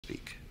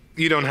Speak.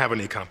 You don't have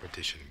any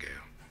competition, Gale.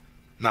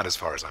 Not as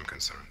far as I'm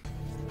concerned.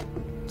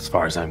 As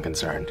far as I'm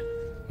concerned,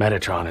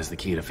 Metatron is the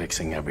key to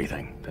fixing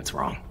everything that's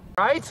wrong.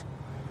 Right?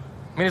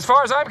 I mean, as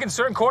far as I'm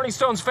concerned,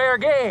 Cornystone's fair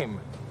game.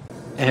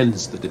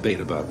 Ends the debate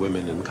about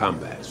women in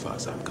combat, as far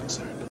as I'm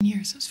concerned.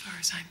 Years, as far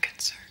as I'm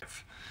concerned.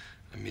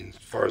 I mean, as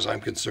far as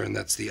I'm concerned,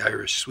 that's the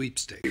Irish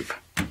sweepstake.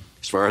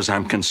 As far as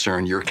I'm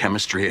concerned, your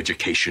chemistry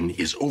education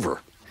is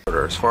over.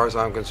 As far as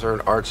I'm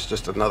concerned, Art's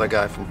just another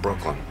guy from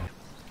Brooklyn.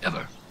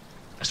 Ever.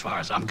 As far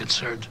as I'm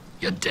concerned,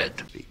 you're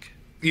dead. Speak.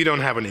 You don't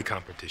have any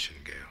competition,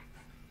 Gale.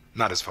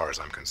 Not as far as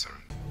I'm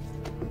concerned.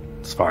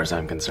 As far as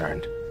I'm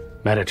concerned,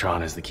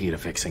 Metatron is the key to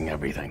fixing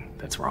everything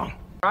that's wrong.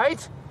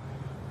 Right?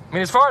 I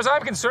mean, as far as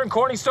I'm concerned,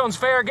 Cornystone's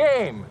fair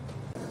game.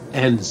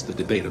 Ends the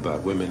debate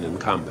about women in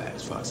combat,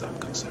 as far as I'm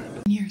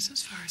concerned. Years,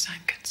 as far as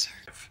I'm concerned.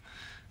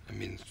 I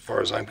mean, as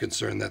far as I'm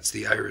concerned, that's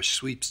the Irish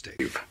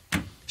sweepstake.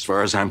 As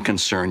far as I'm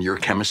concerned, your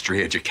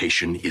chemistry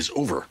education is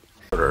over.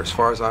 As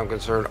far as I'm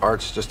concerned,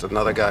 Art's just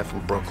another guy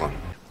from Brooklyn.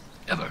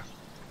 Ever.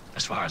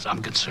 As far as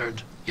I'm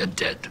concerned, you're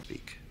dead.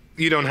 Speak.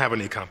 You don't have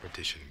any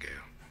competition, Gale.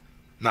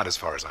 Not as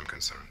far as I'm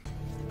concerned.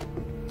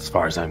 As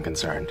far as I'm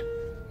concerned,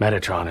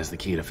 Metatron is the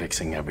key to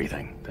fixing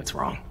everything that's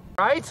wrong.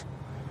 Right?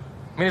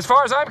 I mean, as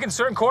far as I'm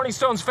concerned,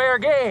 Cornystone's fair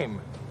game.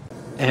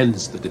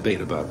 Ends the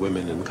debate about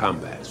women in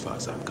combat, as far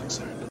as I'm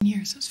concerned.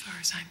 Years, as far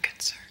as I'm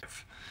concerned.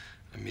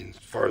 I mean,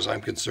 as far as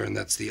I'm concerned,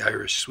 that's the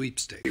Irish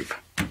sweepstake.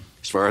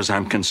 As far as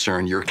I'm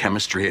concerned, your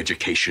chemistry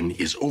education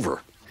is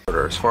over.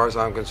 As far as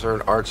I'm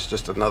concerned, Art's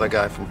just another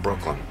guy from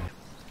Brooklyn.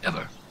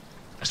 Ever.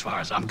 As far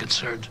as I'm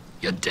concerned,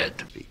 you're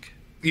dead. Speak.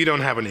 You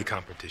don't have any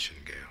competition,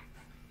 Gale.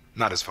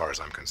 Not as far as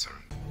I'm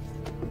concerned.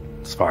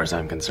 As far as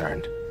I'm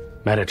concerned,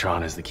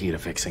 Metatron is the key to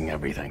fixing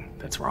everything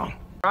that's wrong.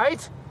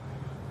 Right?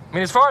 I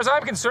mean, as far as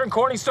I'm concerned,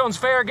 Cornystone's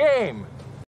fair game.